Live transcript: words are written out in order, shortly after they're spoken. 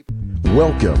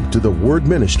Welcome to the Word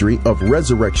Ministry of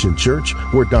Resurrection Church,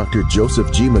 where Dr. Joseph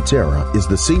G. Matera is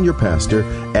the senior pastor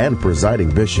and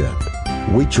presiding bishop.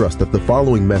 We trust that the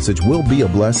following message will be a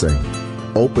blessing.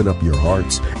 Open up your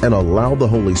hearts and allow the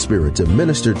Holy Spirit to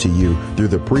minister to you through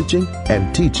the preaching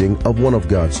and teaching of one of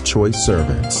God's choice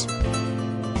servants. In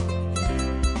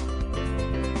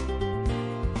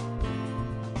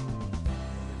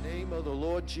the name of the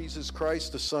Lord Jesus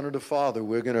Christ, the Son of the Father,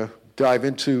 we're going to dive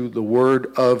into the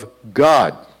Word of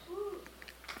God.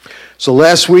 So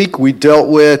last week we dealt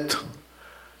with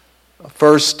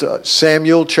 1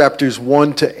 Samuel chapters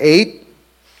 1 to 8,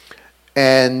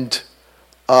 and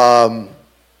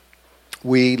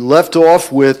we left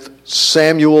off with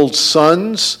Samuel's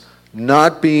sons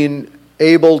not being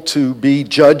able to be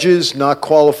judges, not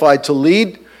qualified to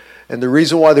lead. And the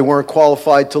reason why they weren't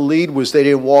qualified to lead was they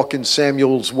didn't walk in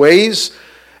Samuel's ways.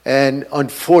 And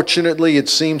unfortunately, it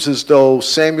seems as though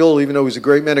Samuel, even though he's a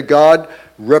great man of God,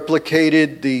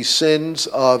 replicated the sins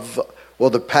of,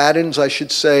 the patterns, I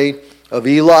should say, of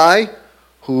Eli,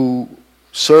 who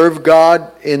served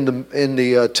God in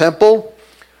the temple,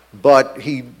 but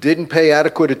he didn't pay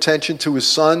adequate attention to his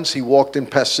sons. He walked in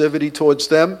passivity towards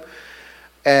them.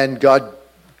 And God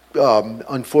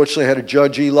unfortunately had to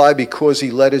judge Eli because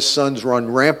he let his sons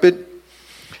run rampant.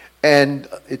 And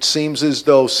it seems as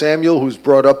though Samuel, who's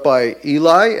brought up by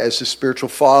Eli as his spiritual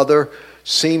father,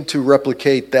 seemed to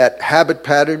replicate that habit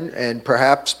pattern, and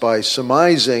perhaps by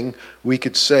surmising, we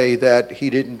could say that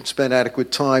he didn't spend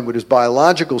adequate time with his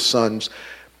biological sons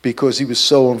because he was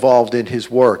so involved in his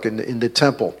work in the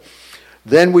temple.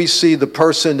 Then we see the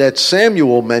person that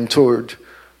Samuel mentored,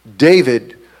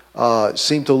 David,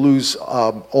 seemed to lose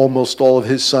almost all of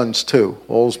his sons too,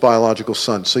 all his biological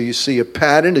sons. So you see a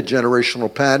pattern, a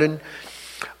generational pattern,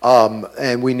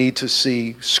 and we need to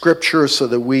see Scripture so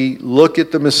that we look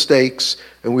at the mistakes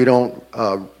and we don't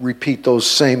repeat those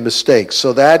same mistakes.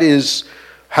 So that is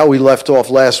how we left off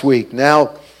last week.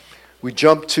 Now we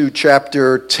jump to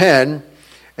chapter 10,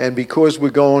 and because we're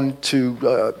going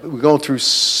through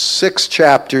 6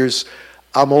 chapters,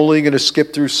 I'm only going to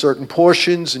skip through certain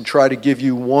portions and try to give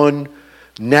you one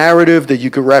narrative that you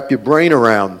can wrap your brain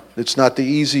around. It's not the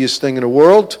easiest thing in the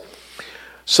world.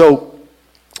 So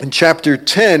in chapter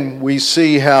 10, we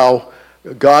see how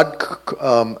God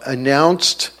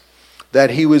announced that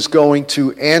he was going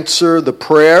to answer the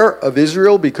prayer of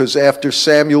Israel, because after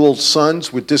Samuel's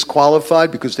sons were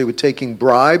disqualified because they were taking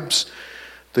bribes,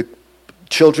 the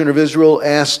children of Israel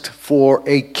asked for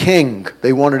a king.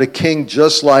 They wanted a king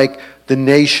just like the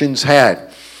nations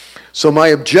had. So my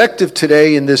objective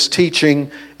today in this teaching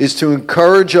is to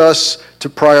encourage us to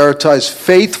prioritize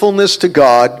faithfulness to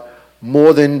God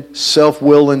more than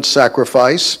self-will and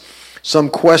sacrifice. Some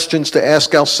questions to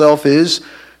ask ourselves is,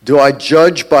 do I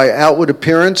judge by outward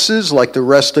appearances like the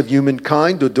rest of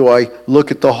humankind, or do I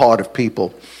look at the heart of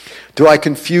people? Do I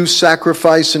confuse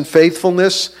sacrifice and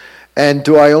faithfulness? And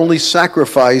do I only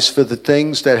sacrifice for the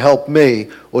things that help me,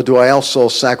 or do I also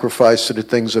sacrifice for the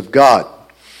things of God?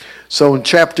 So in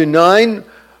chapter 9,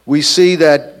 we see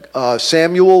that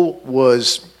Samuel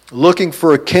was looking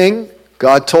for a king.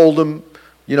 God told him,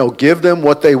 give them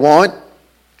what they want.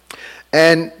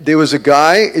 And there was a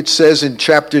guy, it says in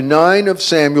chapter 9 of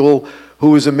Samuel,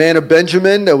 who was a man of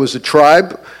Benjamin. There was a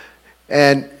tribe,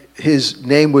 and his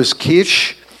name was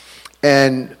Kish.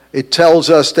 And it tells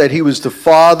us that he was the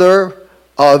father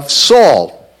of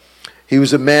Saul. He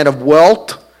was a man of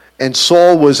wealth, and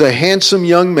Saul was a handsome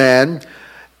young man,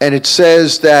 and it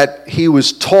says that he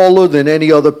was taller than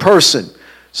any other person.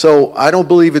 So I don't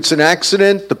believe it's an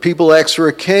accident. The people asked for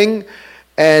a king,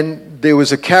 and there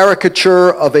was a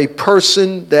caricature of a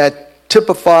person that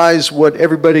typifies what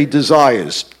everybody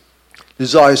desires.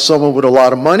 Desires someone with a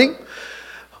lot of money,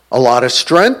 a lot of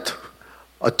strength,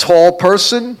 a tall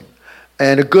person,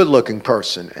 and a good-looking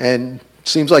person. And it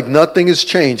seems like nothing has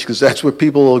changed, because that's what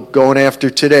people are going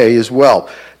after today as well.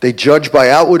 They judge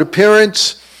by outward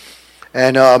appearance,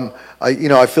 and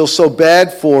I feel so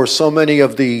bad for so many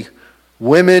of the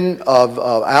women of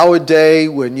our day,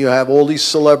 when you have all these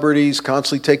celebrities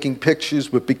constantly taking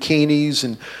pictures with bikinis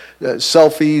and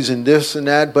selfies and this and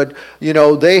that. But,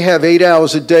 they have 8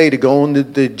 hours a day to go into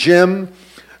the gym,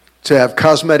 to have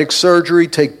cosmetic surgery,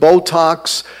 take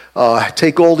Botox,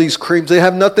 take all these creams. They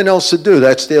have nothing else to do.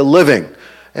 That's their living.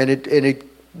 And it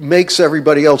makes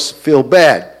everybody else feel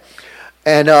bad.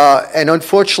 And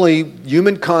unfortunately,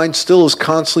 humankind still is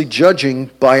constantly judging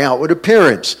by outward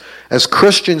appearance. As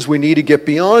Christians, we need to get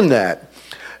beyond that.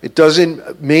 It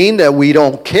doesn't mean that we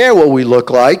don't care what we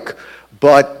look like,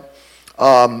 but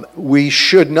we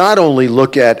should not only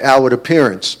look at outward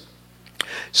appearance.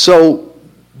 So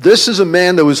this is a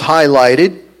man that was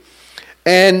highlighted,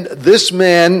 And this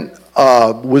man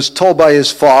was told by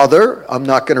his father, I'm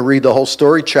not going to read the whole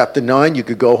story, chapter 9, you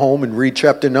could go home and read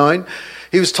chapter 9.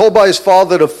 He was told by his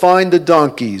father to find the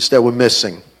donkeys that were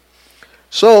missing.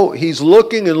 So he's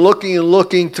looking and looking and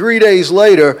looking. 3 days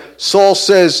later, Saul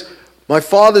says, my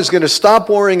father's going to stop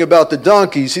worrying about the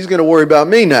donkeys. He's going to worry about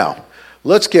me now.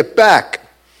 Let's get back.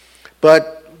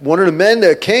 But one of the men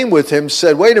that came with him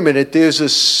said, wait a minute, there's a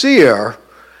seer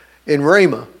in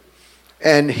Ramah,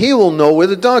 and he will know where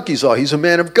the donkeys are. He's a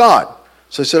man of God.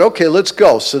 So I said, okay, let's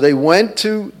go. So they went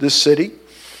to the city,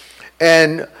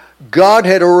 and God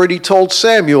had already told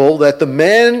Samuel that the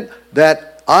man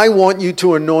that I want you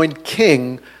to anoint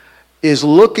king is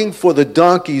looking for the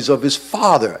donkeys of his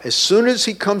father. As soon as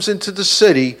he comes into the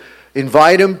city,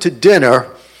 invite him to dinner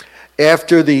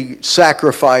after the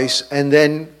sacrifice, and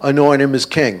then anoint him as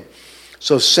king.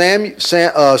 So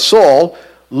Saul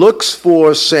looks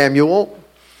for Samuel,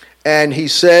 and he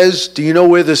says, do you know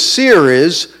where the seer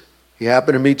is? He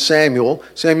happened to meet Samuel.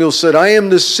 Samuel said, I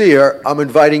am the seer. I'm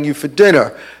inviting you for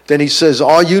dinner. Then he says,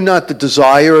 are you not the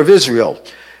desire of Israel?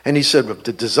 And he said,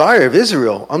 the desire of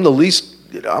Israel? I'm the least,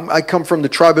 I come from the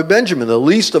tribe of Benjamin, the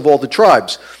least of all the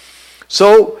tribes.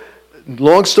 So,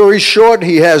 long story short,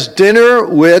 he has dinner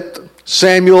with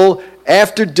Samuel.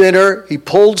 After dinner,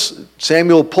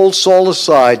 Samuel pulls Saul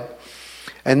aside.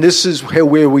 And this is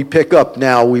where we pick up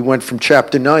now. We went from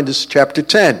chapter 9 to chapter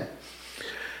 10.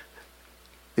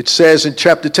 It says in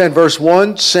chapter 10, verse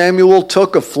 1, Samuel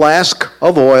took a flask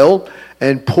of oil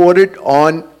and poured it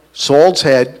on Saul's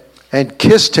head and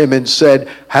kissed him and said,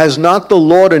 has not the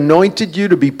Lord anointed you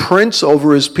to be prince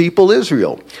over his people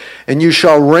Israel? And you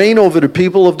shall reign over the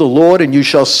people of the Lord, and you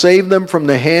shall save them from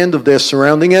the hand of their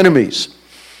surrounding enemies.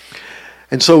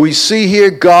 And so we see here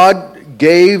God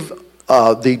gave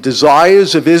the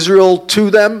desires of Israel to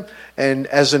them. And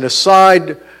as an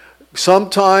aside,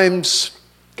 sometimes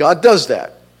God does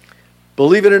that.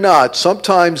 Believe it or not,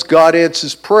 sometimes God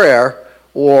answers prayer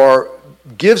or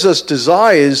gives us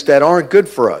desires that aren't good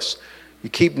for us. You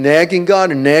keep nagging God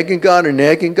and nagging God and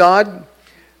nagging God.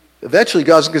 Eventually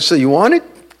God's going to say, you want it?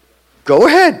 Go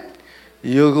ahead.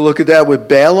 You can look at that with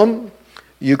Balaam.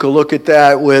 You can look at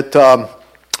that with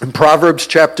in Proverbs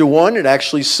chapter 1. It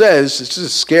actually says, this is a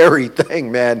scary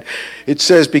thing, man. It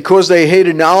says, because they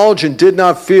hated knowledge and did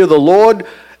not fear the Lord,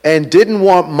 and didn't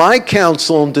want my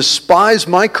counsel and despised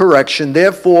my correction,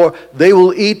 therefore they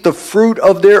will eat the fruit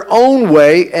of their own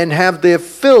way and have their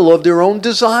fill of their own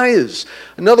desires.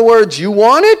 In other words, you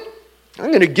want it? I'm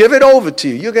going to give it over to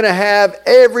you. You're going to have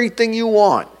everything you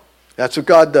want. That's what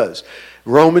God does.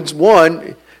 Romans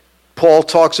 1, Paul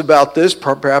talks about this.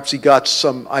 Perhaps he got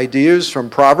some ideas from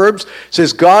Proverbs. It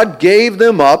says, God gave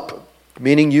them up,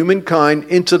 meaning humankind,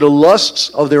 into the lusts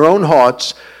of their own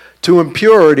hearts, to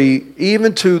impurity,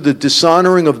 even to the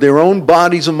dishonoring of their own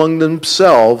bodies among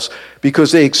themselves,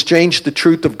 because they exchanged the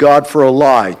truth of God for a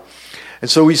lie. And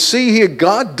so we see here,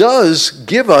 God does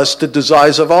give us the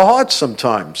desires of our hearts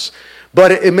sometimes,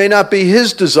 but it may not be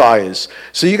his desires.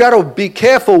 So you got to be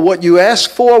careful what you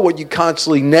ask for, what you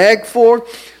constantly nag for.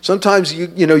 Sometimes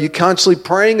you're constantly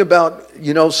praying about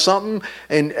something,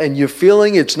 and you're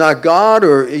feeling it's not God,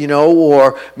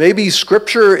 or maybe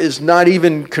Scripture is not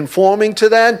even conforming to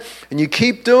that, and you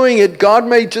keep doing it. God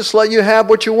may just let you have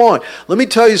what you want. Let me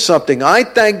tell you something. I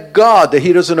thank God that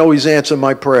he doesn't always answer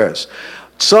my prayers.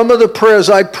 Some of the prayers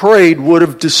I prayed would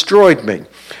have destroyed me.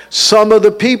 Some of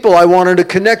the people I wanted to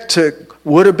connect to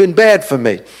would have been bad for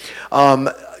me.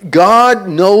 God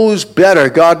knows better.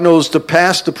 God knows the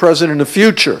past, the present, and the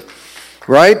future,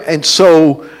 right? And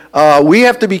so we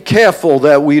have to be careful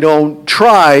that we don't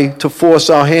try to force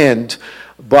our hand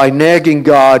by nagging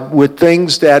God with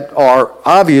things that are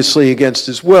obviously against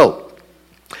his will.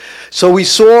 So we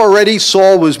saw already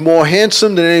Saul was more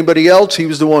handsome than anybody else. He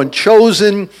was the one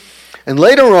chosen. And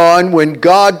later on, when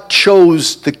God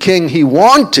chose the king he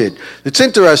wanted, it's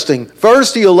interesting.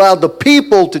 First, he allowed the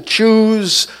people to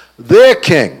choose their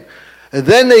king. And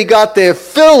then they got their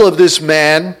fill of this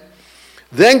man.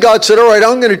 Then God said, all right,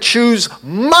 I'm going to choose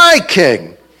my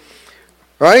king.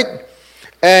 Right?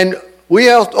 And we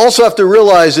also have to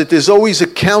realize that there's always a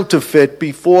counterfeit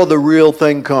before the real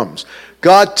thing comes.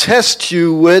 God tests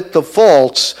you with the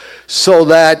false so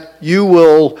that you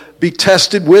will be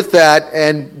tested with that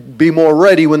and be more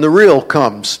ready when the real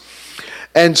comes.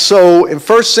 And so in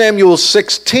 1 Samuel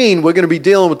 16, we're going to be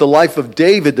dealing with the life of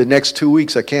David the next 2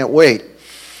 weeks. I can't wait.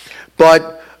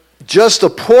 But just a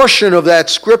portion of that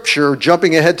scripture,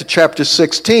 jumping ahead to chapter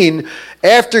 16,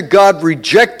 after God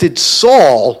rejected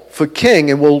Saul for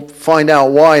king, and we'll find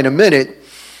out why in a minute,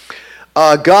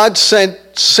 God sent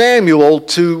Samuel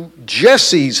to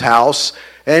Jesse's house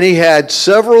and he had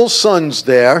several sons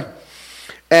there.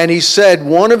 And he said,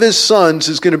 one of his sons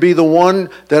is going to be the one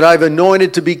that I've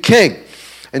anointed to be king.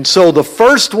 And so the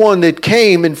first one that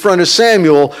came in front of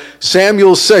Samuel,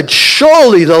 Samuel said,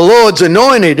 surely the Lord's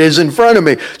anointed is in front of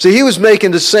me. So he was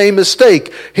making the same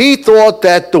mistake. He thought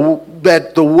that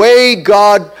the way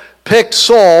God picked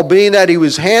Saul, being that he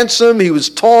was handsome, he was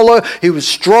taller, he was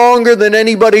stronger than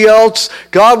anybody else,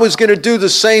 God was going to do the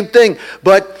same thing.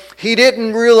 But he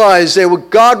didn't realize that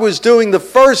what God was doing the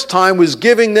first time was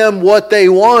giving them what they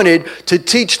wanted to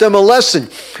teach them a lesson.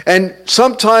 And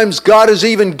sometimes God has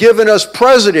even given us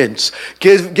presidents,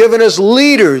 given us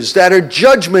leaders that are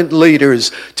judgment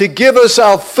leaders to give us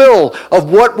our fill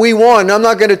of what we want. And I'm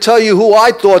not going to tell you who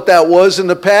I thought that was in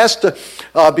the past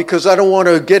because I don't want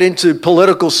to get into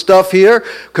political stuff here,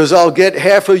 because I'll get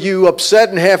half of you upset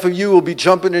and half of you will be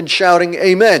jumping and shouting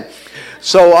amen.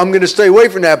 So I'm going to stay away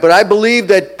from that. But I believe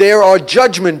that there are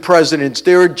judgment presidents.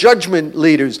 There are judgment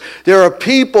leaders. There are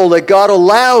people that God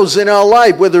allows in our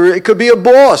life, whether it could be a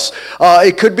boss.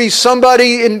 It could be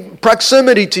somebody in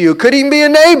proximity to you. It could even be a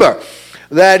neighbor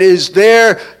that is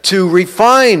there to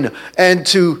refine and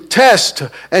to test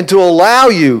and to allow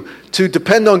you to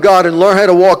depend on God and learn how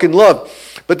to walk in love.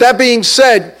 But that being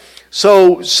said,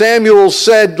 so Samuel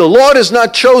said, the Lord has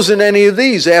not chosen any of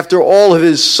these after all of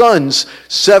his sons,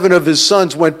 7 of his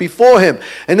sons went before him.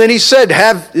 And then he said,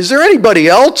 is there anybody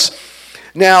else?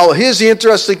 Now, here's the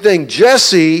interesting thing.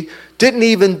 Jesse didn't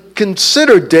even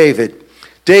consider David.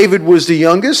 David was the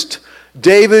youngest.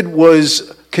 David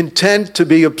was content to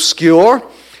be obscure.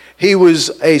 He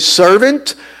was a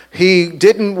servant. He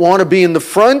didn't want to be in the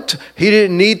front. He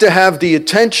didn't need to have the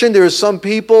attention. There are some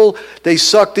people, they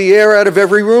suck the air out of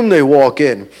every room they walk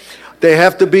in. They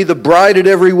have to be the bride at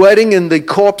every wedding and the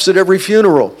corpse at every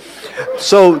funeral.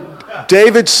 So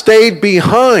David stayed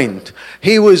behind.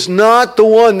 He was not the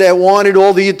one that wanted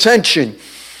all the attention.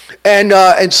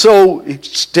 And so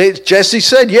Jesse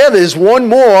said, yeah, there's one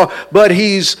more, but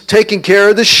he's taking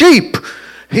care of the sheep.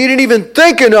 He didn't even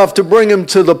think enough to bring him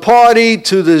to the party,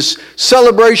 to this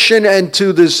celebration, and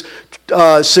to this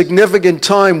significant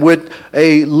time with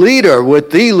a leader,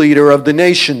 with the leader of the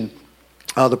nation,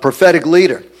 the prophetic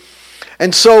leader.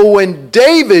 And so when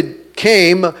David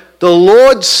came, the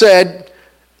Lord said,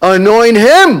 anoint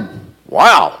him.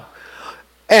 Wow.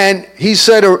 And he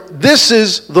said, this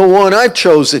is the one I've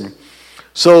chosen.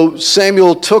 So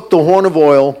Samuel took the horn of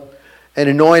oil and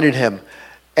anointed him.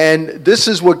 And this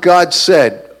is what God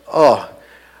said. Oh,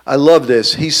 I love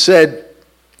this. He said,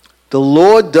 the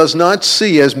Lord does not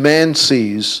see as man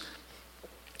sees.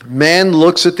 Man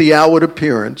looks at the outward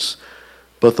appearance,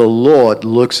 but the Lord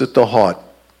looks at the heart.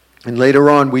 And later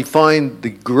on, we find the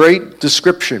great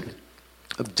description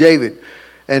of David.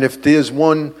 And if there's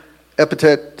one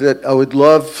epithet that I would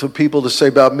love for people to say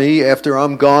about me after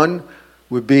I'm gone,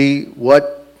 would be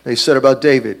what they said about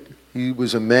David. He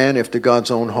was a man after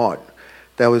God's own heart.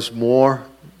 That was more,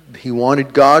 he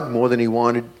wanted God more than he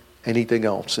wanted anything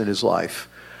else in his life.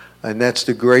 And that's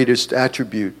the greatest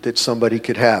attribute that somebody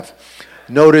could have.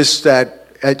 Notice that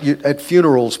at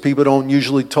funerals, people don't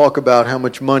usually talk about how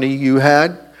much money you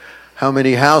had, how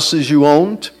many houses you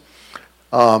owned.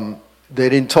 They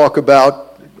didn't talk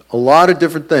about a lot of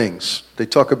different things. They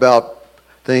talk about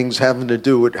things having to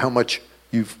do with how much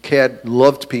you've cared,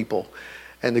 loved people.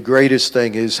 And the greatest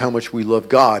thing is how much we love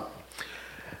God.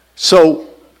 So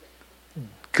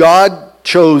God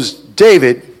chose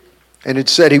David, and it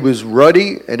said he was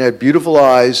ruddy and had beautiful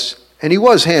eyes, and he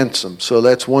was handsome, so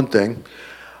that's one thing.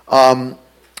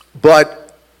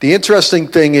 But the interesting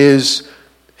thing is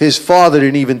his father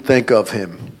didn't even think of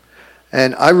him.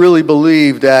 And I really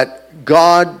believe that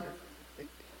God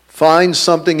finds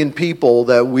something in people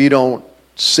that we don't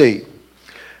see.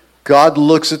 God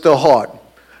looks at the heart.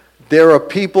 There are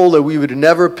people that we would have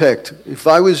never picked. If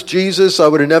I was Jesus, I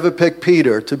would have never picked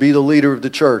Peter to be the leader of the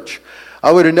church.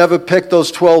 I would have never picked those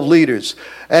 12 leaders.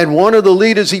 And one of the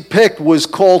leaders he picked was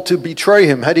called to betray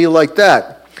him. How do you like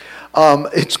that?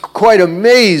 It's quite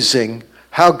amazing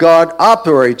how God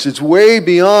operates. It's way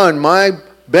beyond my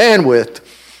bandwidth.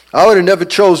 I would have never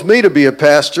chose me to be a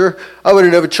pastor. I would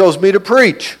have never chose me to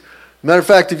preach. Matter of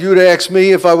fact, if you would have asked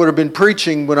me if I would have been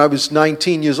preaching when I was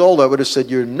 19 years old, I would have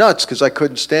said, you're nuts, because I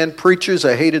couldn't stand preachers.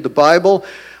 I hated the Bible.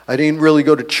 I didn't really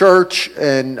go to church.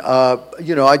 And,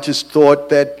 I just thought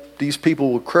that these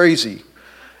people were crazy.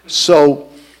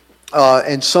 So,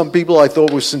 and some people I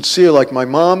thought were sincere, like my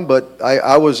mom, but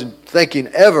I wasn't thinking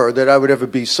ever that I would ever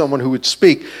be someone who would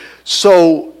speak.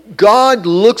 So God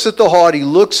looks at the heart. He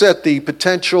looks at the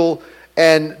potential,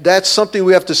 and that's something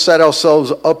we have to set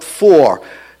ourselves up for.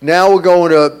 Now we're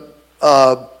going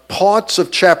to parts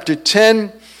of chapter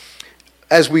 10.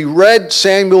 as we read,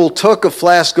 Samuel took a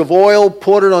flask of oil,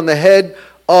 poured it on the head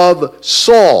of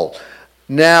Saul.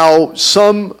 Now,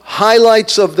 some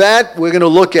highlights of that we're going to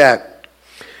look at.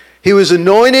 He was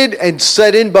anointed and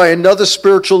set in by another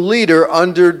spiritual leader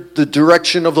under the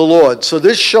direction of the Lord. So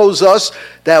this shows us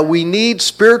that we need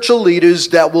spiritual leaders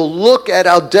that will look at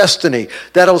our destiny,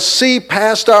 that will see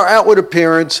past our outward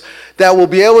appearance, that will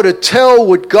be able to tell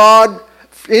what God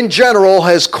in general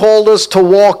has called us to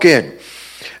walk in.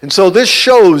 And so this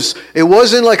shows it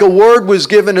wasn't like a word was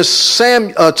given to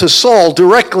Saul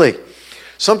directly.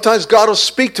 Sometimes God will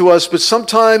speak to us, but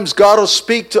sometimes God will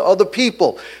speak to other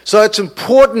people. So it's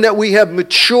important that we have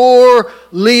mature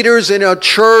leaders in our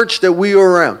church that we are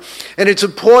around. And it's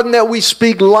important that we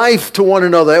speak life to one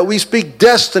another, that we speak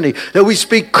destiny, that we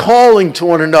speak calling to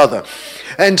one another.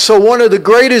 And so one of the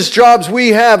greatest jobs we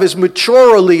have as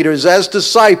mature leaders, as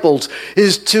disciples,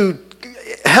 is to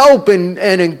help and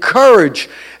encourage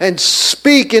and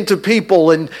speak into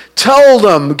people and tell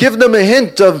them, give them a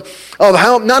hint of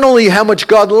how not only how much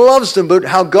God loves them, but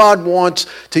how God wants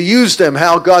to use them,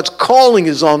 how God's calling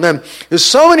is on them. There's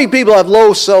so many people have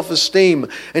low self-esteem,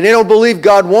 and they don't believe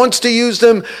God wants to use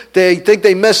them. They think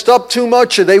they messed up too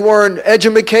much, or they weren't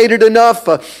educated enough.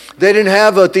 They didn't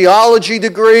have a theology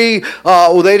degree,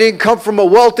 or they didn't come from a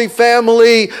wealthy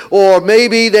family, or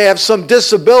maybe they have some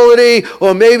disability,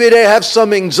 or maybe they have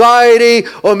some anxiety,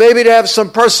 or maybe they have some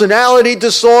personality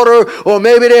disorder, or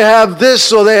maybe they have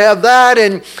this or they have that,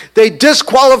 and they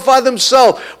disqualify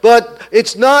themselves. But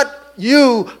it's not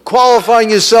you qualifying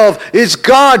yourself, it's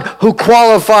God who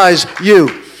qualifies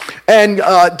you. And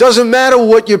it doesn't matter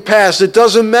what your past, it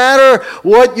doesn't matter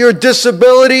what your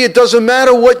disability, it doesn't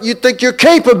matter what you think your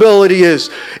capability is.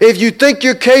 If you think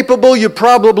you're capable, you're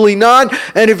probably not.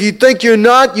 And if you think you're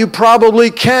not, you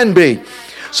probably can be.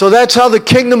 So that's how the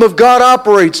kingdom of God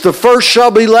operates. The first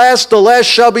shall be last, the last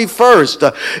shall be first.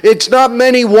 It's not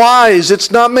many wise,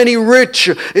 it's not many rich,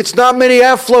 it's not many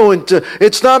affluent,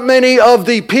 it's not many of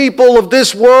the people of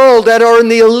this world that are in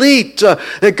the elite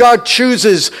that God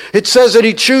chooses. It says that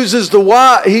He chooses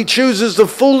the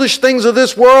foolish things of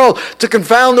this world to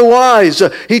confound the wise.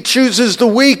 He chooses the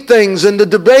weak things and the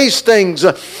debased things.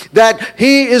 That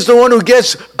He is the one who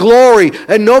gets glory,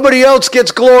 and nobody else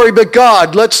gets glory but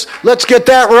God. Let's get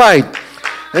that right.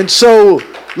 And so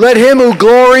let him who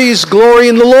glories glory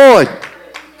in the Lord.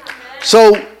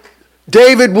 So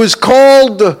David was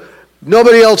called,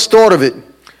 nobody else thought of it.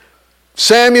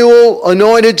 Samuel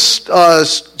anointed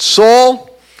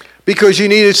Saul because you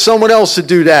needed someone else to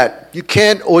do that. You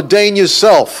can't ordain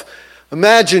yourself.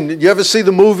 Imagine, you ever see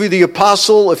the movie The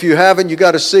Apostle? If you haven't, you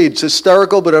got to see it. It's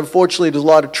hysterical, but unfortunately there's a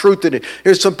lot of truth in it.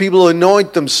 Here's some people who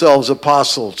anoint themselves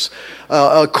apostles,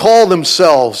 call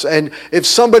themselves. And if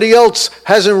somebody else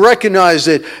hasn't recognized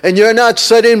it and you're not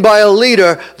set in by a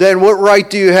leader, then what right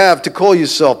do you have to call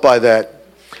yourself by that?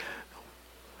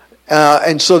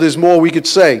 And so there's more we could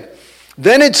say.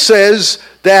 Then it says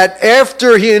that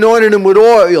after he anointed him with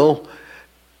oil,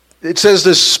 it says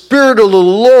the Spirit of the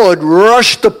Lord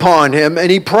rushed upon him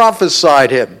and he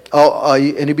prophesied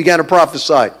and he began to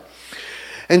prophesy.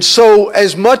 And so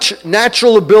as much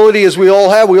natural ability as we all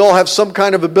have some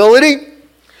kind of ability.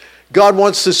 God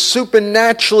wants to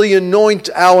supernaturally anoint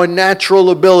our natural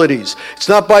abilities. It's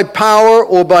not by power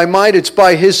or by might, it's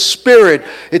by His Spirit.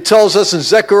 It tells us in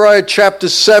Zechariah chapter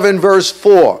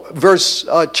 4, verse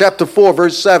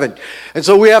 7. And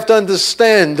so we have to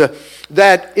understand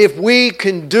that if we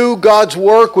can do God's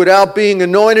work without being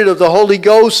anointed of the Holy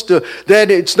Ghost,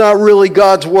 then it's not really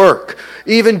God's work.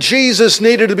 Even Jesus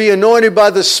needed to be anointed by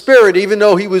the Spirit. Even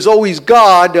though He was always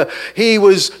God, He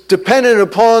was dependent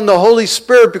upon the Holy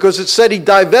Spirit because it said He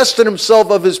divested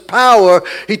Himself of His power.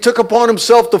 He took upon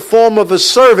Himself the form of a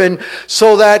servant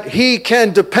so that He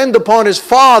can depend upon His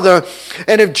Father.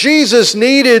 And if Jesus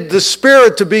needed the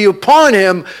Spirit to be upon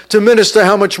Him to minister,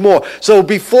 how much more? So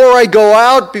before I go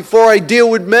out, before I deal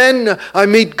with men, I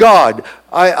meet God.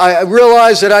 I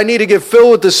realize that I need to get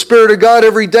filled with the Spirit of God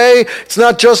every day. It's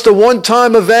not just a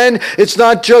one-time event. It's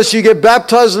not just you get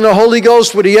baptized in the Holy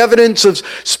Ghost with the evidence of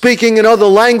speaking in other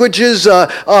languages,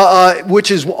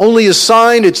 which is only a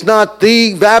sign. It's not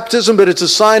the baptism, but it's a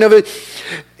sign of it.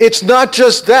 It's not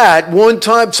just that. One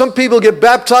time, some people get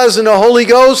baptized in the Holy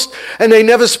Ghost and they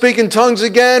never speak in tongues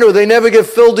again or they never get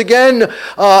filled again.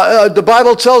 The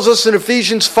Bible tells us in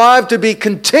Ephesians 5 to be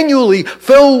continually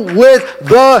filled with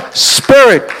the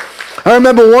Spirit. I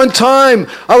remember one time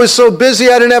I was so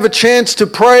busy I didn't have a chance to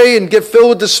pray and get filled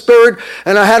with the Spirit,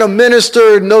 and I had a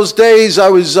minister in those days. I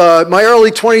was my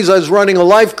early 20s. I was running a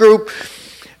life group,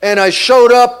 and I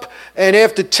showed up, and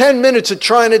after 10 minutes of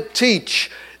trying to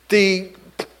teach, the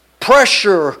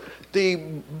pressure, the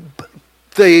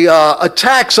the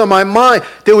attacks on my mind,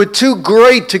 they were too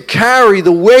great to carry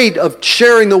the weight of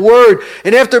sharing the word.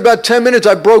 And after about 10 minutes,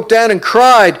 I broke down and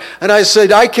cried. And I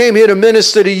said, I came here to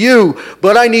minister to you,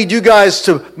 but I need you guys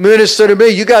to minister to me.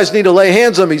 You guys need to lay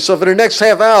hands on me. So for the next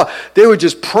half hour, they were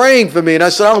just praying for me. And I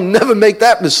said, I'll never make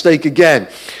that mistake again.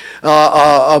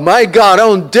 My God, I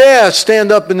don't dare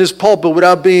stand up in this pulpit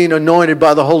without being anointed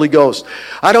by the Holy Ghost.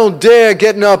 I don't dare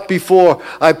getting up before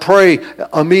I pray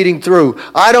a meeting through.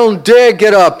 I don't dare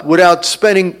get up without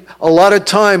spending a lot of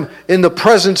time in the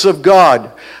presence of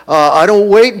God. I don't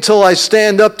wait until I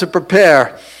stand up to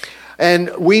prepare.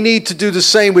 And we need to do the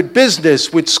same with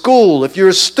business, with school. If you're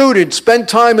a student, spend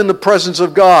time in the presence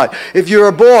of God. If you're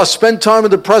a boss, spend time in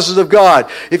the presence of God.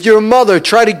 If you're a mother,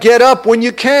 try to get up when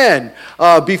you can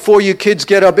before your kids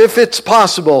get up, if it's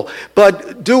possible.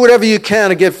 But do whatever you can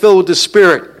to get filled with the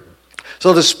Spirit.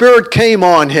 So the Spirit came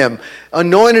on him,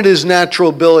 anointed his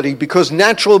natural ability, because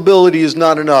natural ability is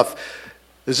not enough.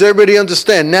 Does everybody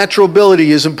understand? Natural ability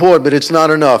is important, but it's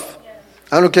not enough.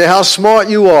 I don't care how smart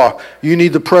you are, you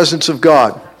need the presence of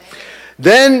God.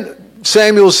 Then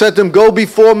Samuel said to him, go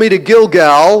before me to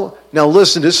Gilgal. Now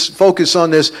listen, focus on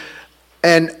this.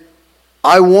 And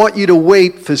I want you to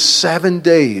wait for 7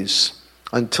 days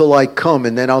until I come,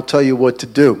 and then I'll tell you what to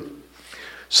do.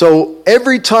 So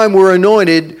every time we're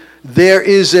anointed, there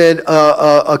is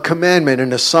a commandment,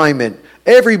 an assignment.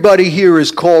 Everybody here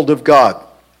is called of God.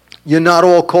 You're not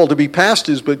all called to be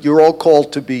pastors, but you're all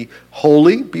called to be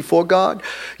holy before God.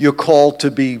 You're called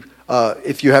to be,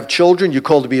 if you have children, you're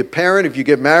called to be a parent. If you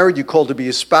get married, you're called to be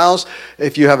a spouse.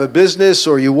 If you have a business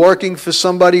or you're working for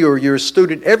somebody or you're a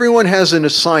student, everyone has an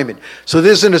assignment. So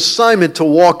there's an assignment to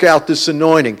walk out this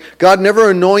anointing. God never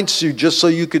anoints you just so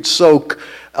you could soak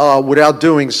without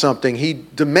doing something. He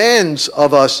demands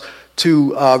of us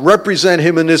to represent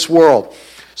him in this world.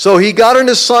 So he got an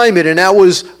assignment, and that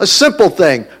was a simple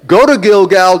thing. Go to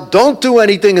Gilgal, don't do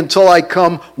anything until I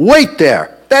come, wait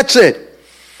there. That's it.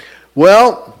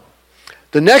 Well,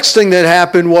 the next thing that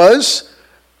happened was,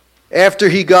 after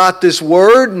he got this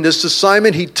word and this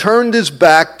assignment, he turned his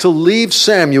back to leave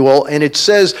Samuel, and it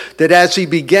says that as he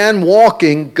began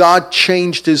walking, God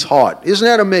changed his heart. Isn't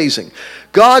that amazing?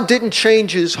 God didn't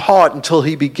change his heart until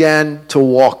he began to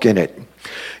walk in it.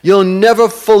 You're never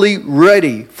fully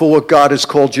ready for what God has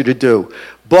called you to do.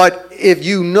 But if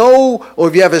you know, or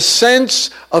if you have a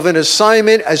sense of an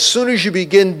assignment, as soon as you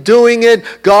begin doing it,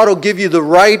 God will give you the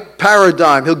right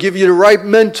paradigm. He'll give you the right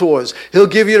mentors. He'll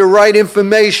give you the right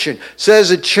information. It says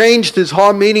it changed his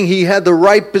heart, meaning he had the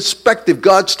right perspective.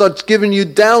 God starts giving you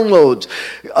downloads.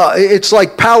 It's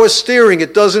like power steering.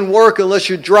 It doesn't work unless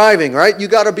you're driving, right? You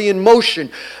got to be in motion.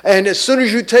 And as soon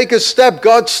as you take a step,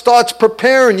 God starts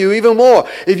preparing you even more.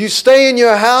 If you stay in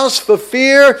your house for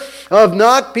fear of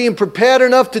not being prepared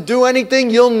enough to do anything,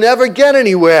 you'll never get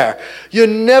anywhere. You're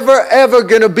never ever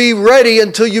going to be ready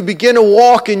until you begin to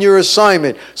walk in your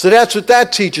assignment. So that's what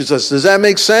that teaches us. Does that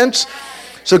make sense?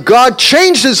 So God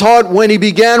changed his heart when he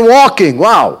began walking.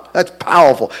 Wow, that's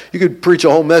powerful. You could preach a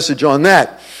whole message on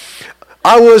that.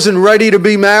 I wasn't ready to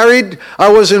be married.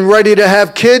 I wasn't ready to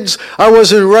have kids. I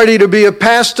wasn't ready to be a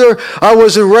pastor. I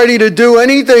wasn't ready to do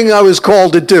anything I was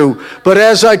called to do. But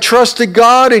as I trusted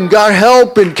God and got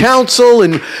help and counsel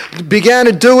and began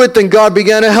to do it, then God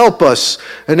began to help us.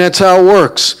 And that's how it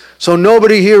works. So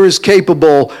nobody here is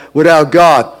capable without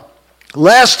God.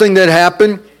 Last thing that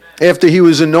happened after he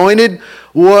was anointed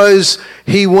was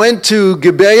he went to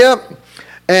Gibeah.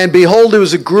 And behold, there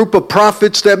was a group of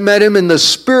prophets that met him, and the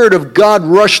Spirit of God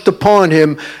rushed upon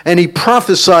him, and he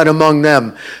prophesied among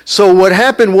them. So what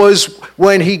happened was,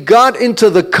 when he got into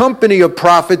the company of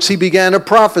prophets, he began to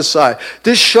prophesy.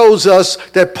 This shows us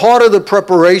that part of the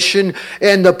preparation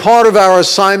and the part of our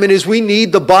assignment is we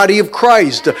need the body of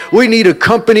Christ. We need a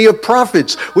company of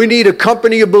prophets. We need a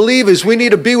company of believers. We need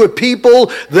to be with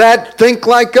people that think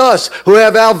like us, who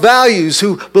have our values,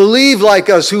 who believe like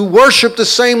us, who worship the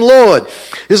same Lord.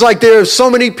 It's like there are so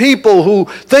many people who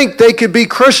think they could be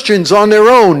Christians on their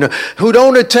own, who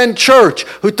don't attend church,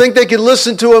 who think they can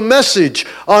listen to a message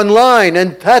online,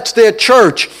 and that's their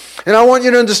church. And I want you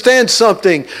to understand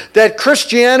something, that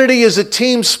Christianity is a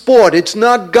team sport. It's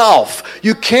not golf.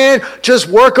 You can't just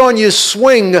work on your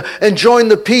swing and join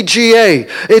the PGA.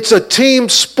 It's a team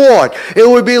sport. It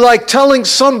would be like telling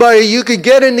somebody you could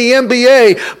get in the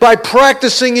NBA by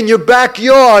practicing in your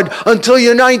backyard until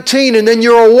you're 19 and then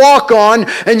you're a walk-on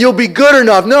and you'll be good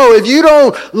enough. No, if you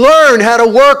don't learn how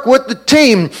to work with the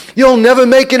team, you'll never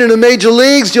make it in the major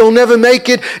leagues. You'll never make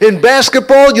it in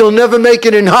basketball. You'll never make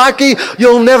it in hockey.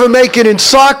 You'll never make it in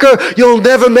soccer. You'll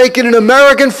never make it in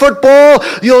American football.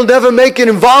 You'll never make it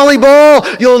in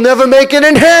volleyball. You'll never make it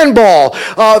in handball.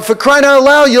 For crying out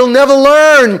loud, you'll never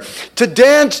learn to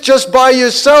dance just by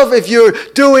yourself if you're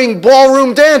doing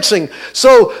ballroom dancing.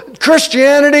 So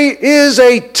Christianity is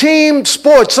a team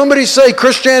sport. Somebody say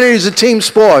Christianity is a team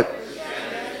sport.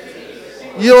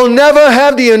 You'll never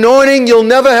have the anointing. You'll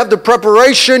never have the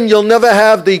preparation. You'll never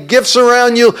have the gifts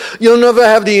around you. You'll never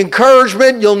have the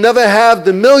encouragement. You'll never have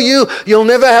the milieu. You'll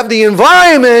never have the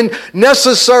environment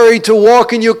necessary to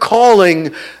walk in your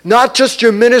calling. Not just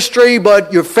your ministry,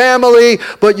 but your family,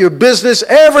 but your business.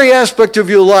 Every aspect of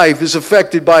your life is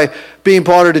affected by being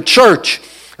part of the church.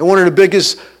 And one of the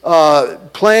biggest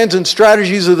plans and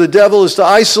strategies of the devil is to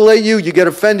isolate you. You get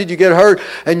offended, you get hurt,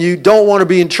 and you don't want to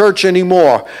be in church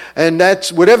anymore. And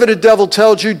that's whatever the devil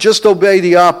tells you, just obey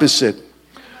the opposite.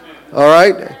 All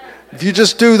right? If you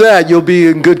just do that, you'll be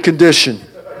in good condition.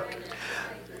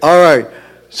 All right.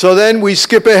 So then we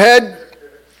skip ahead.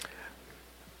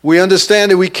 We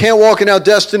understand that we can't walk in our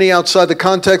destiny outside the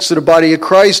context of the body of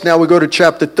Christ. Now we go to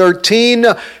chapter 13.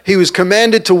 He was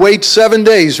commanded to wait 7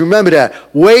 days. Remember that.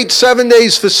 Wait 7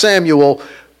 days for Samuel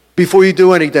before you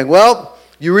do anything. Well,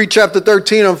 you read chapter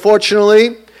 13,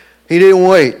 unfortunately, he didn't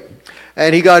wait.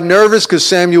 And he got nervous because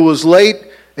Samuel was late,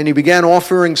 and he began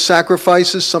offering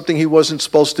sacrifices, something he wasn't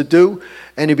supposed to do.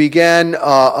 And he began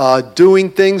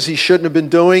doing things he shouldn't have been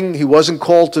doing. He wasn't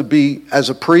called to be as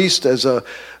a priest,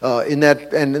 in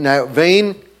that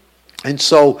vein. And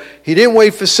so he didn't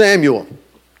wait for Samuel.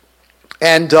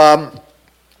 And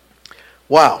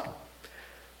wow.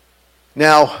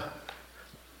 Now,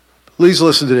 please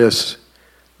listen to this.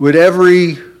 With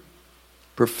every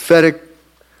prophetic,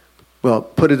 well,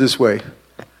 put it this way.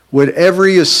 With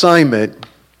every assignment,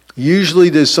 usually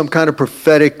there's some kind of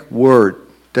prophetic word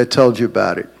that tells you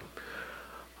about it.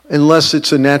 Unless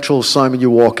it's a natural assignment you're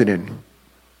walking in.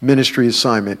 Ministry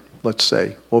assignment, let's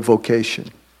say, or vocation.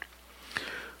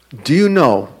 Do you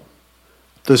know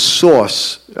the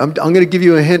source? I'm going to give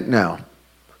you a hint now.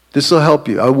 This will help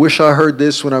you. I wish I heard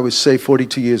this when I was saved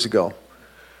 42 years ago.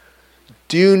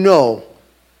 Do you know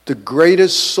the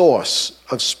greatest source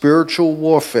of spiritual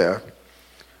warfare,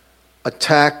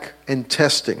 attack, and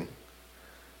testing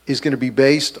is going to be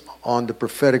based on the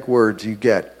prophetic words you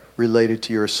get related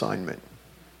to your assignment?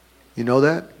 You know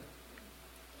that?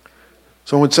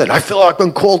 Someone said, I feel like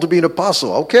I'm called to be an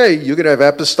apostle. Okay, you're going to have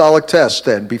apostolic tests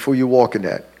then before you walk in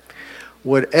that.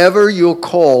 Whatever you're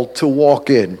called to walk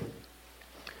in,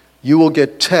 you will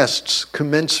get tests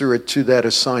commensurate to that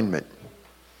assignment.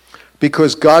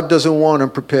 Because God doesn't want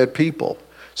unprepared people.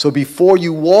 So before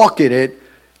you walk in it,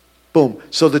 boom.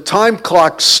 So the time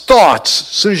clock starts as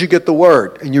soon as you get the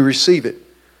word and you receive it.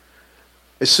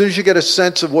 As soon as you get a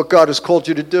sense of what God has called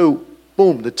you to do,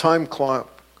 boom, the time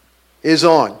clock is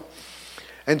on.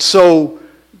 And so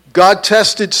God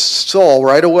tested Saul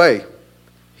right away.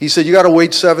 He said, you got to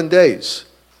wait 7 days.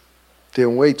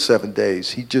 Didn't wait 7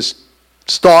 days. He just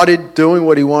started doing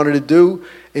what he wanted to do.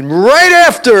 And right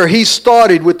after he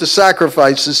started with the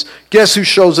sacrifices, guess who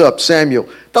shows up? Samuel.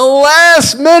 The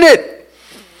last minute.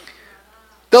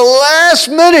 The last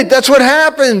minute. That's what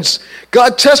happens.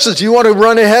 God tests us. Do you want to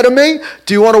run ahead of me?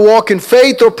 Do you want to walk in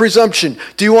faith or presumption?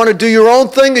 Do you want to do your own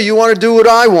thing or you want to do what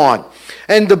I want?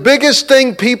 And the biggest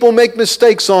thing people make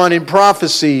mistakes on in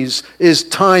prophecies is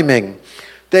timing.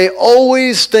 They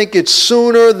always think it's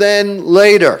sooner than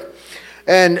later.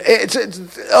 And it's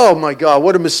oh my God,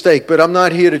 what a mistake. But I'm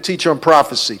not here to teach on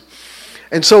prophecy.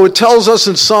 And so it tells us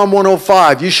in Psalm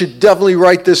 105, you should definitely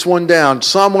write this one down.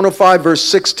 Psalm 105 verse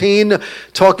 16,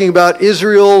 talking about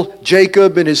Israel,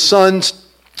 Jacob and his sons.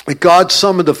 God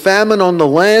summoned the famine on the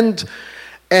land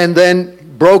and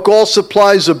then broke all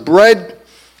supplies of bread.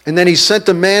 And then he sent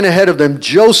a man ahead of them,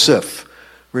 Joseph.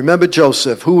 Remember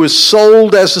Joseph, who was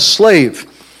sold as a slave.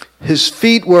 His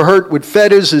feet were hurt with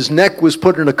fetters. His neck was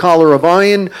put in a collar of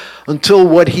iron until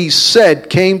what he said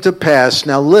came to pass.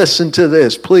 Now listen to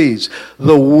this, please.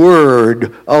 The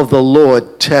word of the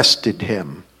Lord tested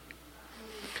him.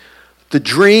 The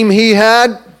dream he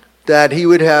had, that he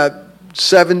would have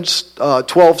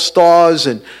 12 stars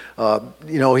and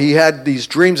he had these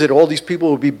dreams that all these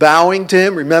people would be bowing to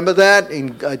him. Remember that?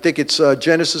 I think it's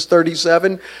Genesis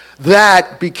 37.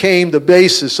 That became the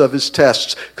basis of his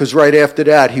tests, because right after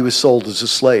that, he was sold as a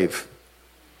slave.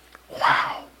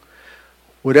 Wow.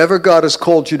 Whatever God has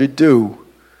called you to do,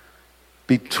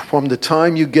 from the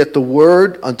time you get the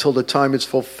word until the time it's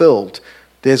fulfilled,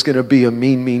 there's going to be a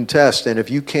mean test. And if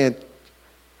you can't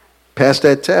pass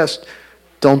that test,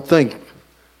 don't think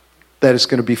that it's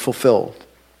going to be fulfilled.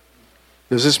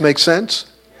 Does this make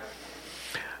sense?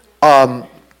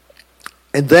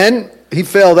 And then he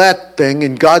failed that thing,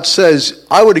 and God says,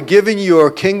 I would have given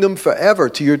your kingdom forever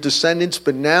to your descendants,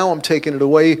 but now I'm taking it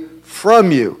away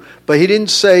from you. But he didn't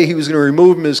say he was going to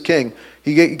remove him as king.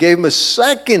 He gave him a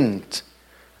second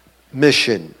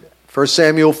mission. 1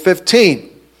 Samuel 15.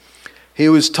 He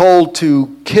was told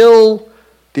to kill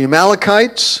the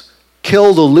Amalekites,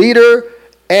 kill the leader,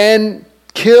 and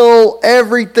kill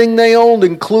everything they owned,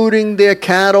 including their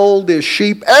cattle, their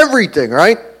sheep, everything,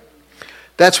 right?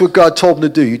 That's what God told him to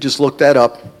do. You just look that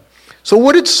up. So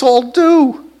what did Saul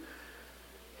do?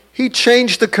 He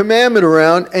changed the commandment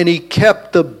around and he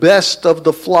kept the best of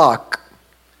the flock.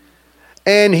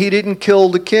 And he didn't kill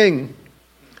the king.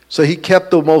 So he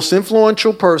kept the most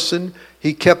influential person.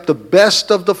 He kept the best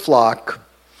of the flock.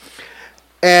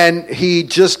 And he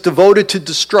just devoted to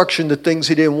destruction the things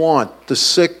he didn't want. The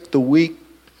sick, the weak.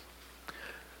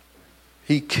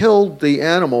 He killed the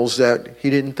animals that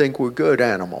he didn't think were good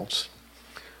animals.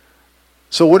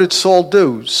 So what did Saul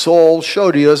do? Saul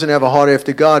showed he doesn't have a heart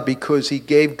after God because he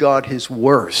gave God his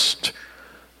worst,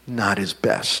 not his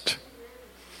best.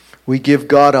 We give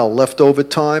God our leftover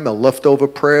time, our leftover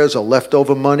prayers, our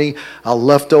leftover money, our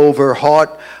leftover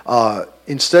heart.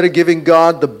 Instead of giving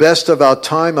God the best of our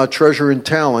time, our treasure and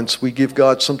talents, we give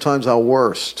God sometimes our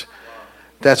worst.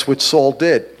 That's what Saul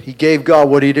did. He gave God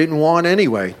what he didn't want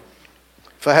anyway.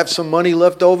 If I have some money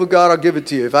left over, God, I'll give it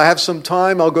to you. If I have some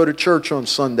time, I'll go to church on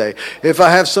Sunday. If I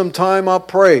have some time, I'll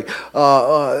pray.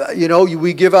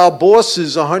 We give our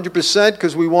bosses 100%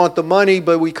 because we want the money,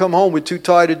 but we come home, we're too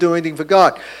tired to do anything for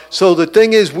God. So the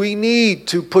thing is, we need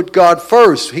to put God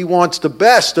first. He wants the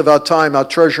best of our time, our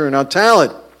treasure, and our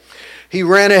talent. He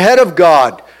ran ahead of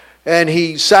God, and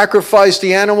he sacrificed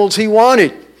the animals he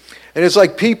wanted. And it's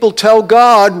like people tell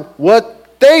God what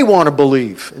they want to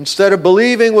believe. Instead of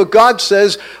believing what God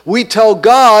says, we tell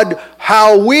God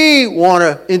how we want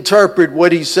to interpret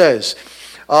what he says.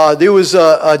 There was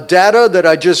a data that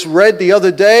I just read the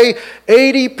other day.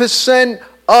 80%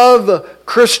 of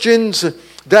Christians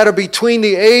that are between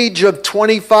the age of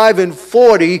 25 and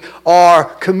 40 are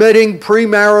committing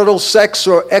premarital sex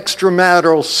or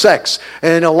extramarital sex.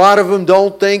 And a lot of them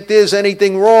don't think there's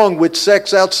anything wrong with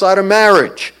sex outside of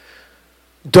marriage.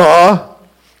 Duh.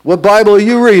 What Bible are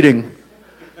you reading?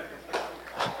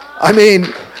 I mean,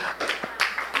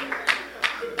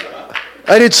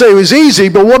 I didn't say it was easy,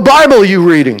 but what Bible are you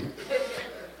reading?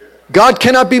 God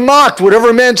cannot be mocked. Whatever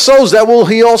a man sows, that will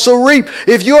he also reap.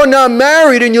 If you're not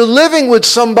married and you're living with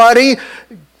somebody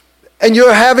and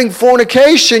you're having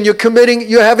fornication,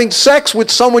 you're having sex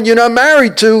with someone you're not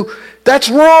married to, that's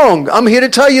wrong. I'm here to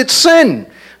tell you it's sin.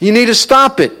 You need to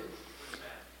stop it.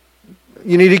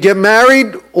 You need to get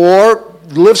married or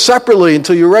live separately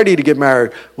until you're ready to get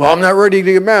married. Well, I'm not ready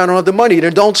to get married. I don't have the money.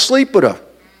 Then don't sleep with her.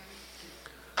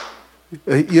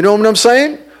 You know what I'm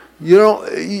saying? You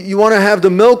want to have the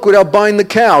milk without buying the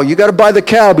cow. You got to buy the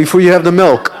cow before you have the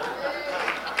milk.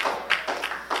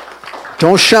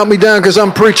 Don't shout me down because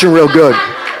I'm preaching real good.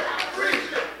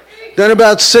 Then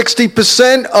about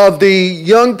 60% of the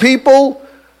young people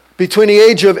between the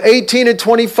age of 18 and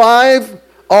 25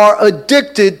 are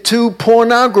addicted to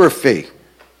pornography.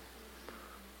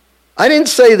 I didn't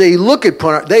say they look at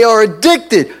porn. They are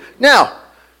addicted. Now,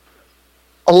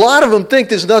 a lot of them think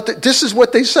there's nothing. This is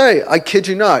what they say. I kid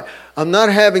you not. I'm not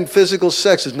having physical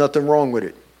sex. There's nothing wrong with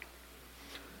it.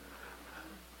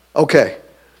 Okay.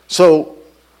 So,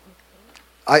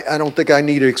 I don't think I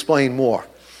need to explain more.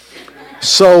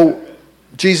 So,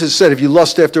 Jesus said, if you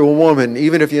lust after a woman,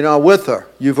 even if you're not with her,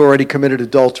 you've already committed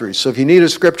adultery. So if you need a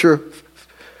scripture,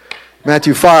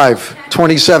 Matthew 5,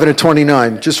 27 and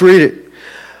 29. Just read it.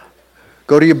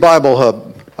 Go to your Bible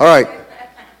hub. All right.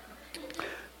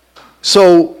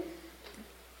 So,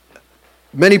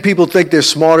 many people think they're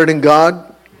smarter than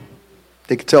God.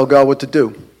 They can tell God what to do.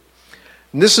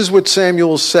 And this is what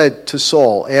Samuel said to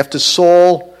Saul. After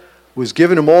Saul was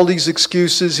giving him all these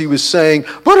excuses, he was saying,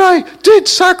 but I did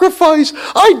sacrifice.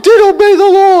 I did obey the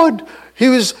Lord. He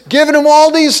was giving him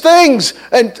all these things.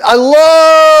 And I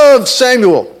love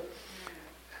Samuel.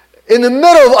 In the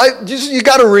middle, you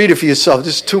got to read it for yourself.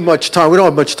 This is too much time. We don't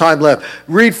have much time left.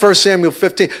 Read 1 Samuel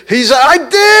 15. He said, I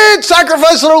did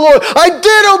sacrifice to the Lord. I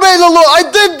did obey the Lord. I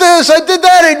did this. I did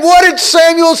that. And what did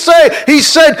Samuel say? He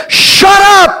said, shut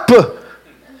up.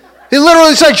 He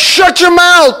literally said, shut your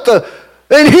mouth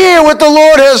and hear what the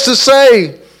Lord has to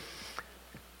say.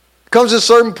 Comes a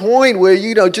certain point where,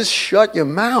 just shut your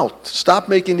mouth. Stop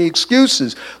making the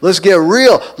excuses. Let's get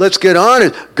real. Let's get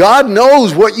honest. God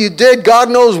knows what you did. God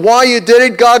knows why you did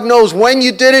it. God knows when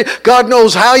you did it. God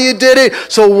knows how you did it.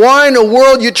 So why in the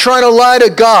world you trying to lie to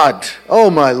God? Oh,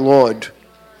 my Lord.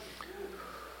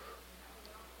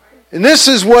 And this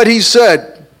is what he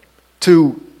said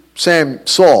to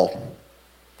Saul.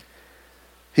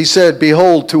 He said,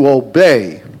 behold, to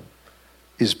obey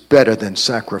is better than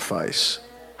sacrifice.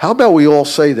 How about we all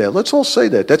say that? Let's all say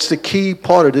that. That's the key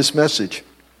part of this message.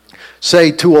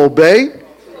 Say, to obey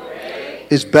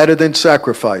is better than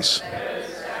sacrifice.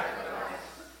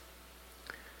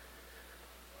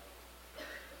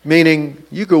 Meaning,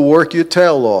 you could work your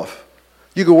tail off.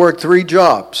 You could work 3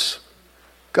 jobs.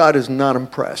 God is not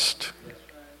impressed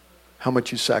how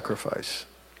much you sacrifice.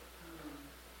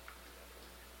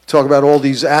 Talk about all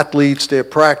these athletes, they're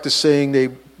practicing, they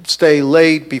stay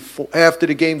late after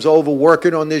the game's over,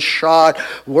 working on this shot,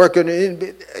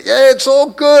 it's all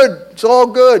good. It's all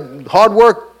good. Hard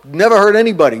work never hurt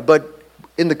anybody. But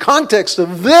in the context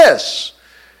of this,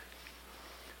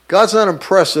 God's not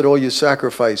impressed at all your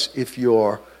sacrifice if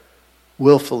you're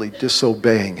willfully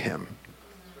disobeying him.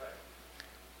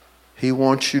 He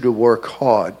wants you to work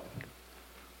hard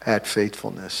at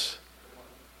faithfulness.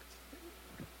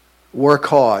 Work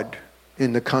hard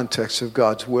in the context of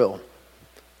God's will,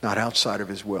 not outside of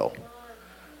his will.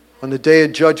 On the day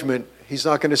of judgment, he's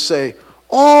not going to say,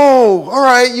 oh, all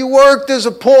right, you worked as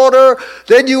a porter,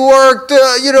 then you worked,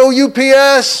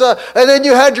 UPS, and then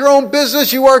you had your own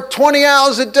business, you worked 20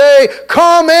 hours a day.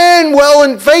 Come in, well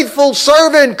and faithful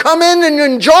servant. Come in and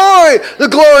enjoy the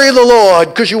glory of the Lord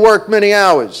because you worked many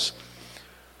hours.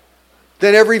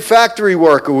 Then every factory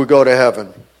worker would go to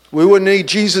heaven. We wouldn't need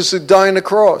Jesus to die on the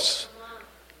cross.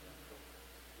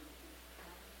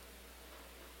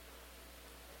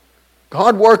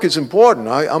 Hard work is important.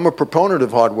 I'm a proponent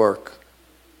of hard work.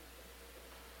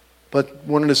 But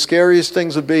one of the scariest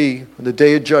things will be on the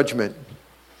day of judgment,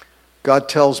 God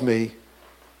tells me,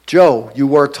 Joe, you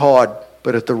worked hard,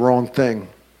 but at the wrong thing.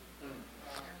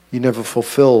 You never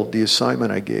fulfilled the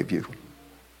assignment I gave you.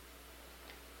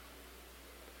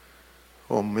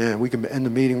 Oh man, we can end the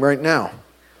meeting right now.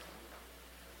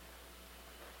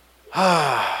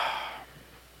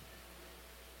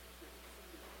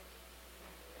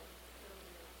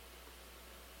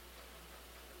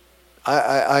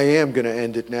 I am going to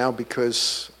end it now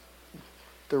because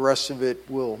the rest of it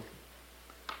will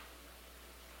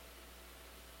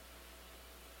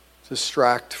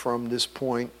distract from this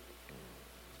point.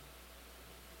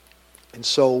 And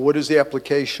so, what is the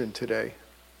application today?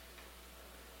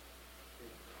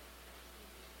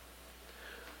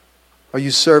 Are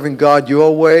you serving God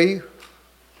your way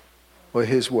or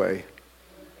his way?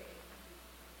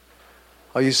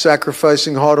 Are you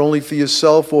sacrificing hard only for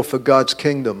yourself or for God's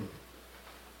kingdom?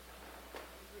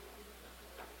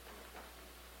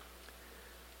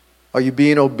 Are you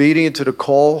being obedient to the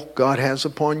call God has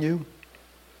upon you?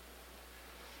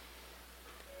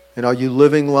 And are you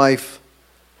living life?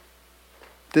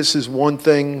 This is one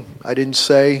thing I didn't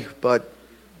say, but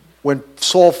when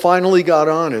Saul finally got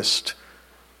honest,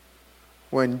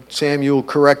 when Samuel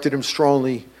corrected him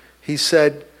strongly, he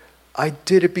said, I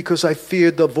did it because I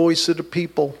feared the voice of the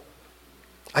people.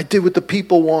 I did what the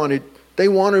people wanted. They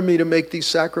wanted me to make these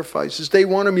sacrifices. They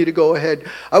wanted me to go ahead.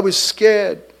 I was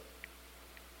scared.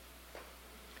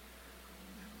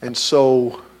 And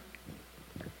so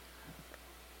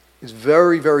it's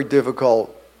very, very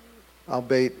difficult,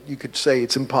 albeit you could say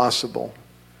it's impossible,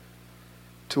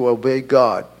 to obey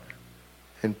God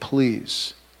and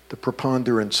please the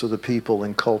preponderance of the people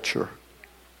and culture.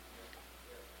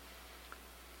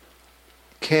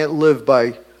 Can't live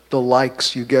by the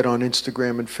likes you get on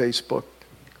Instagram and Facebook,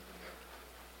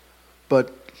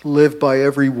 but live by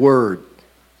every word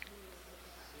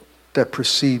that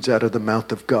proceeds out of the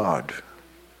mouth of God.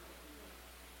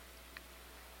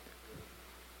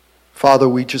 Father,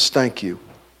 we just thank you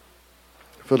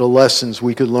for the lessons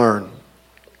we could learn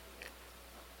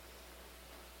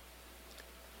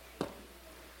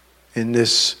in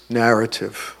this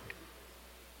narrative.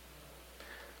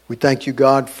 We thank you,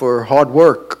 God, for hard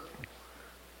work,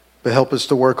 but help us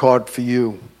to work hard for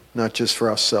you, not just for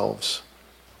ourselves.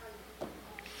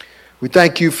 We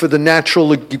thank you for the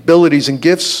natural abilities and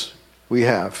gifts we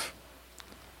have.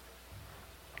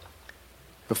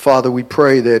 But Father, we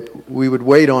pray that we would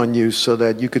wait on you so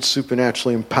that you could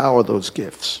supernaturally empower those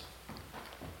gifts.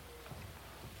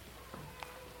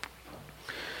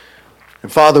 And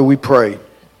Father, we pray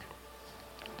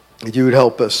that you would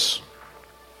help us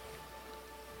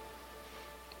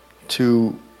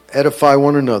to edify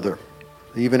one another,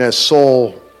 even as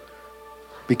Saul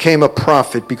became a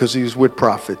prophet because he was with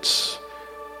prophets,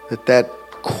 that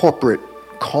corporate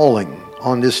calling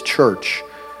on this church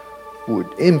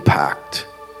would impact,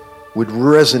 would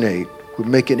resonate, would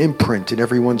make an imprint in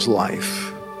everyone's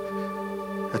life.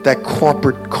 That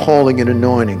corporate calling and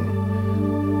anointing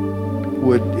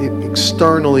would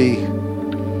externally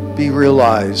be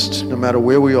realized, no matter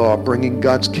where we are, bringing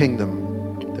God's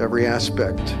kingdom to every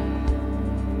aspect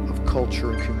of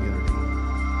culture and community.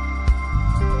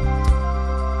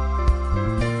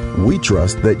 We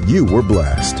trust that you were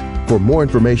blessed. For more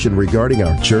information regarding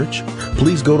our church,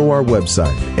 please go to our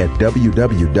website at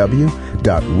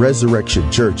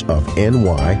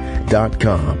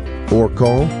www.resurrectionchurchofny.com or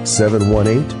call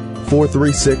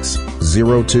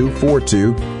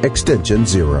 718-436-0242, extension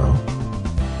 0.